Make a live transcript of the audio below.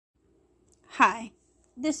Hi,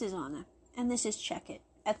 this is Anna, and this is Check It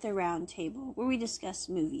at the Round Table, where we discuss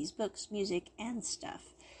movies, books, music, and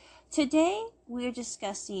stuff. Today, we're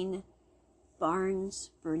discussing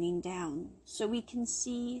barns burning down so we can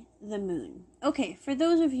see the moon. Okay, for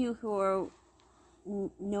those of you who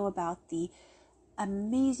know about the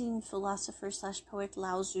amazing philosopher slash poet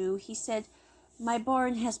Lao Tzu, he said, "My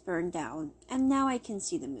barn has burned down, and now I can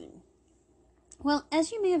see the moon." Well,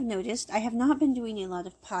 as you may have noticed, I have not been doing a lot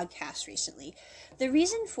of podcasts recently. The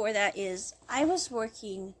reason for that is I was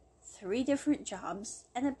working 3 different jobs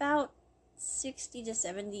and about 60 to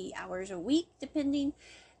 70 hours a week, depending,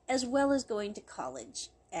 as well as going to college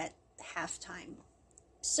at halftime.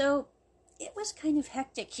 So it was kind of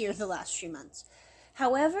hectic here the last few months.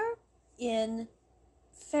 However, in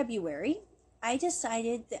February, I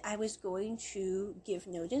decided that I was going to give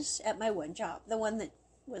notice at my one job, the one that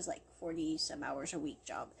was like 40 some hours a week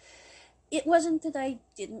job. It wasn't that I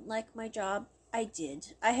didn't like my job. I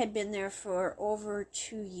did. I had been there for over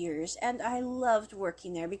 2 years, and I loved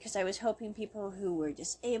working there because I was helping people who were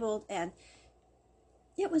disabled, and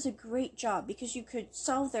it was a great job because you could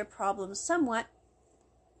solve their problems somewhat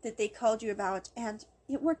that they called you about, and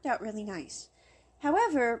it worked out really nice.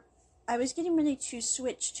 However, I was getting ready to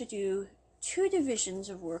switch to do 2 divisions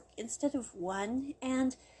of work instead of 1,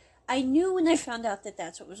 and I knew when I found out that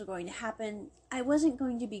that's what was going to happen, I wasn't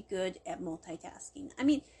going to be good at multitasking. I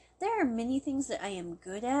mean, there are many things that I am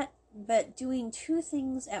good at, but doing 2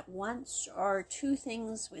 things at once or 2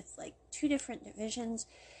 things with like 2 different divisions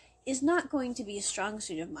is not going to be a strong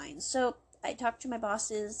suit of mine. So I talked to my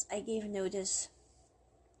bosses, I gave notice,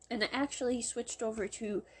 and I actually switched over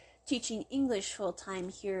to teaching English full-time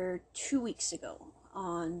here 2 weeks ago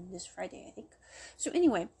on this Friday, I think. So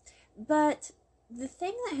anyway, but the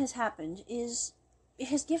thing that has happened is it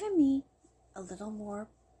has given me a little more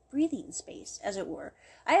breathing space, as it were.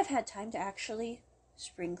 I have had time to actually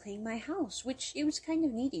spring clean my house, which it was kind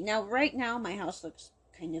of needy. Now, right now, my house looks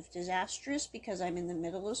kind of disastrous because I'm in the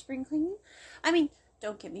middle of spring cleaning. I mean,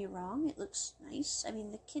 don't get me wrong, it looks nice. I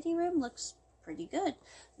mean, the kitty room looks pretty good.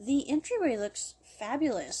 The entryway looks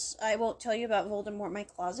fabulous. I won't tell you about Voldemort my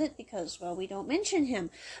closet because, well, we don't mention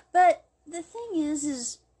him. But the thing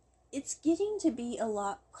is it's getting to be a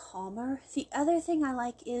lot calmer. The other thing I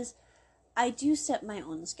like is I do set my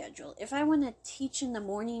own schedule. If I want to teach in the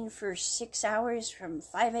morning for 6 hours from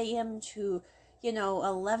 5 a.m. to,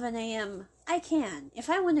 11 a.m., I can. If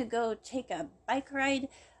I want to go take a bike ride,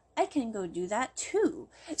 I can go do that too.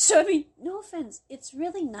 So, I mean, no offense, it's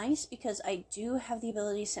really nice because I do have the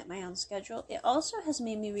ability to set my own schedule. It also has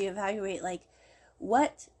made me reevaluate, like,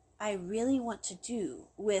 what I really want to do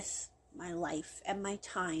with my life and my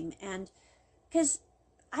time, and because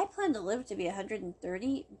I plan to live to be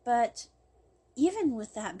 130, but even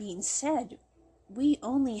with that being said, we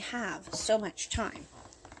only have so much time.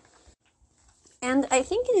 And I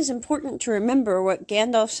think it is important to remember what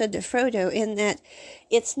Gandalf said to Frodo, in that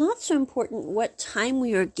it's not so important what time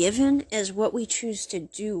we are given as what we choose to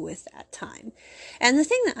do with that time. And the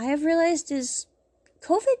thing that I have realized is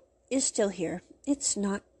COVID is still here. It's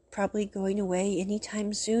not probably going away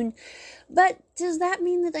anytime soon. But does that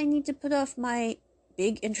mean that I need to put off my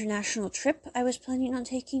big international trip I was planning on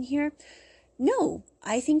taking here? No,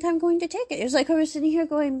 I think I'm going to take it. It was like I was sitting here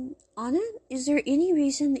going, Anna, is there any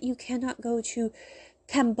reason that you cannot go to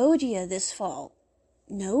Cambodia this fall?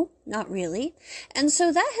 No, not really. And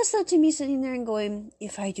so that has led to me sitting there and going,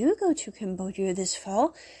 if I do go to Cambodia this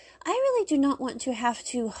fall, I really do not want to have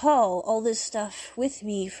to haul all this stuff with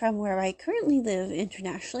me from where I currently live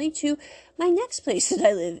internationally to my next place that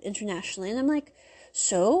I live internationally. And I'm like,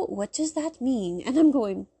 so what does that mean? And I'm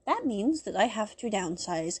going, that means that I have to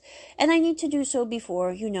downsize. And I need to do so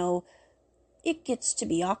before, it gets to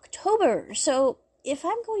be October. So if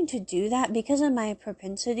I'm going to do that because of my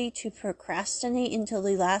propensity to procrastinate until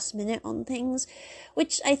the last minute on things,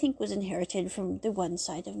 which I think was inherited from the one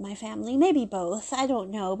side of my family, maybe both, I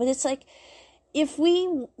don't know, but it's like, if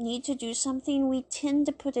we need to do something, we tend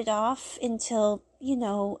to put it off until,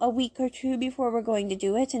 a week or 2 before we're going to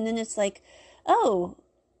do it, and then it's like, oh,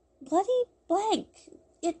 bloody blank,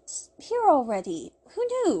 it's here already. Who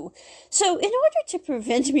knew? So in order to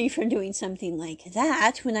prevent me from doing something like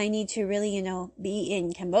that, when I need to really, be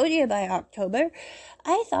in Cambodia by October,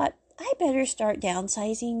 I thought I better start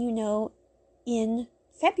downsizing, in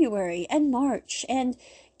February and March and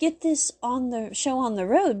get this on the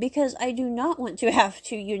road, because I do not want to have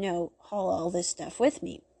to, haul all this stuff with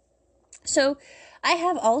me. So I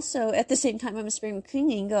have also, at the same time I'm spring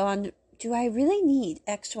cleaning, gone do I really need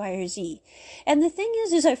X, Y, or Z? And the thing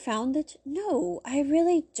is I found that no, I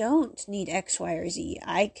really don't need X, Y, or Z.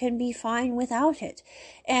 I can be fine without it.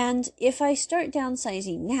 And if I start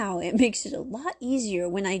downsizing now, it makes it a lot easier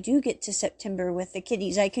when I do get to September with the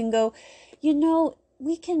kiddies. I can go,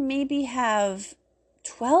 we can maybe have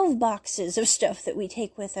 12 boxes of stuff that we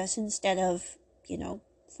take with us instead of,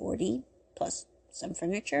 40 plus some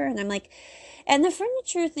furniture. And I'm like, and the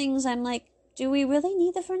furniture things, I'm like, do we really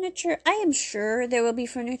need the furniture? I am sure there will be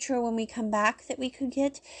furniture when we come back that we could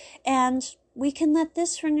get, and we can let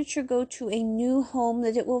this furniture go to a new home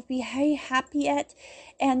that it will be very happy at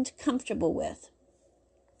and comfortable with.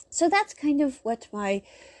 So that's kind of what my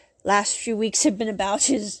last few weeks have been about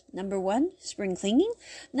is, number 1, spring cleaning.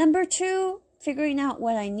 Number 2, figuring out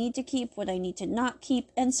what I need to keep, what I need to not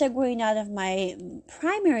keep, and segueing out of my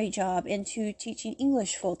primary job into teaching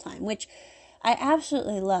English full-time, which I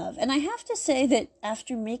absolutely love. And I have to say that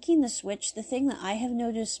after making the switch, the thing that I have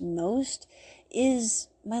noticed most is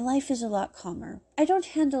my life is a lot calmer. I don't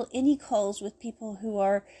handle any calls with people who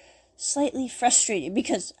are slightly frustrated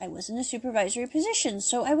because I was in a supervisory position,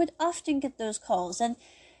 so I would often get those calls. And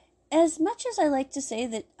as much as I like to say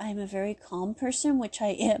that I'm a very calm person, which I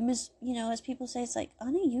am, as people say, it's like,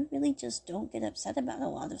 Anna, you really just don't get upset about a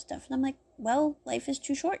lot of stuff. And I'm like, well, life is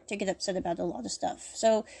too short to get upset about a lot of stuff.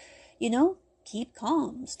 So, keep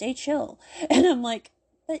calm, stay chill. And I'm like,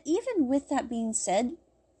 but even with that being said,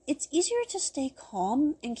 it's easier to stay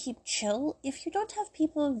calm and keep chill if you don't have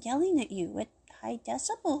people yelling at you at high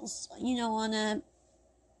decibels, on a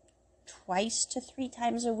 2 to 3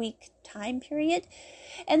 times a week time period.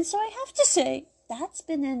 And so I have to say that's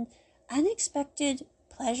been an unexpected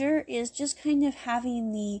pleasure, is just kind of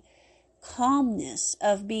having the calmness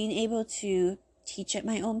of being able to teach at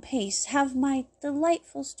my own pace, have my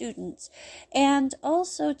delightful students, and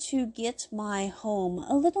also to get my home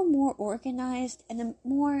a little more organized and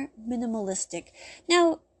more minimalistic.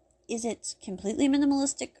 Now, is it completely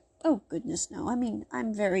minimalistic? Oh goodness, no. I mean,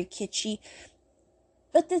 I'm very kitschy.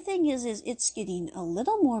 But the thing is it's getting a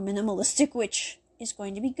little more minimalistic, which is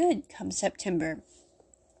going to be good come September.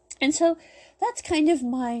 And so that's kind of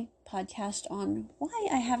my podcast on why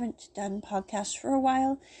I haven't done podcasts for a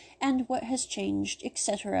while and what has changed,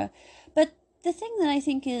 etc. But the thing that I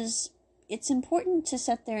think is it's important to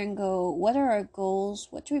sit there and go, what are our goals?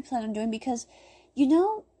 What do we plan on doing? Because,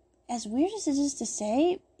 as weird as it is to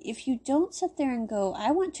say, if you don't sit there and go,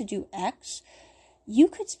 I want to do X, you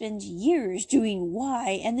could spend years doing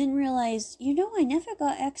Y and then realize, I never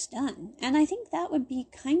got X done. And I think that would be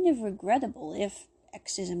kind of regrettable if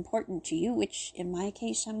X is important to you, which in my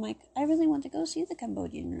case, I'm like, I really want to go see the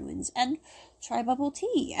Cambodian ruins and try bubble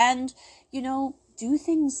tea and, do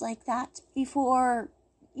things like that before,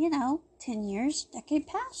 10 years, decade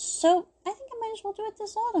pass. So I think I might as well do it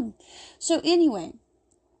this autumn. So anyway,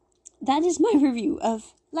 that is my review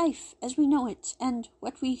of life as we know it and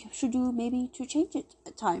what we should do maybe to change it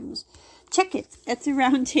at times. Check it at the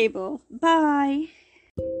round table. Bye.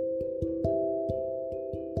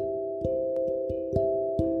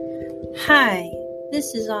 Hi,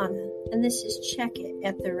 this is Anna, and this is Check It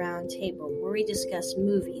at the Round Table, where we discuss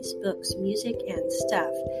movies, books, music, and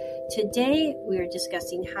stuff. Today, we are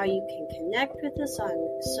discussing how you can connect with us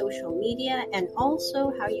on social media and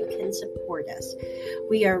also how you can support us.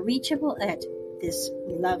 We are reachable at this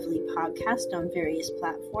lovely podcast on various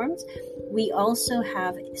platforms. We also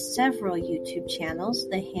have several YouTube channels,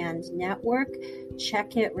 The Hand Network,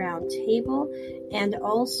 Check It Round Table, and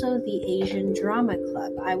also the Asian Drama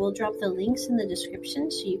Club. I will drop the links in the description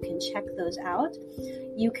so you can check those out.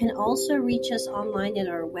 You can also reach us online at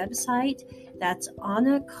our website. That's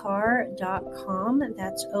onnacarr.com.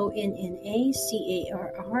 That's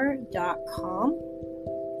ONNACARR.com.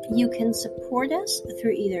 You can support us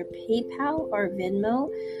through either PayPal or Venmo.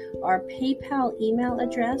 Our PayPal email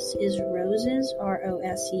address is roses,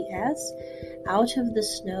 ROSES, out of the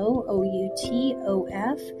snow,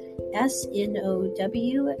 OUTOFSNOW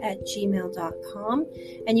 @gmail.com.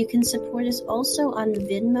 And you can support us also on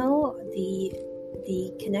Venmo.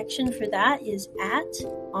 The connection for that is at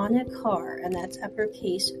Anna Carr, and that's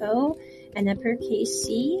uppercase O and uppercase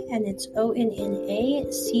C, and it's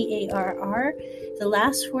ONNACARR. The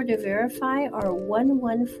last four to verify are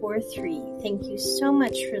 1143. Thank you so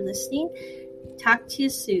much for listening. Talk to you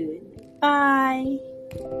soon. Bye.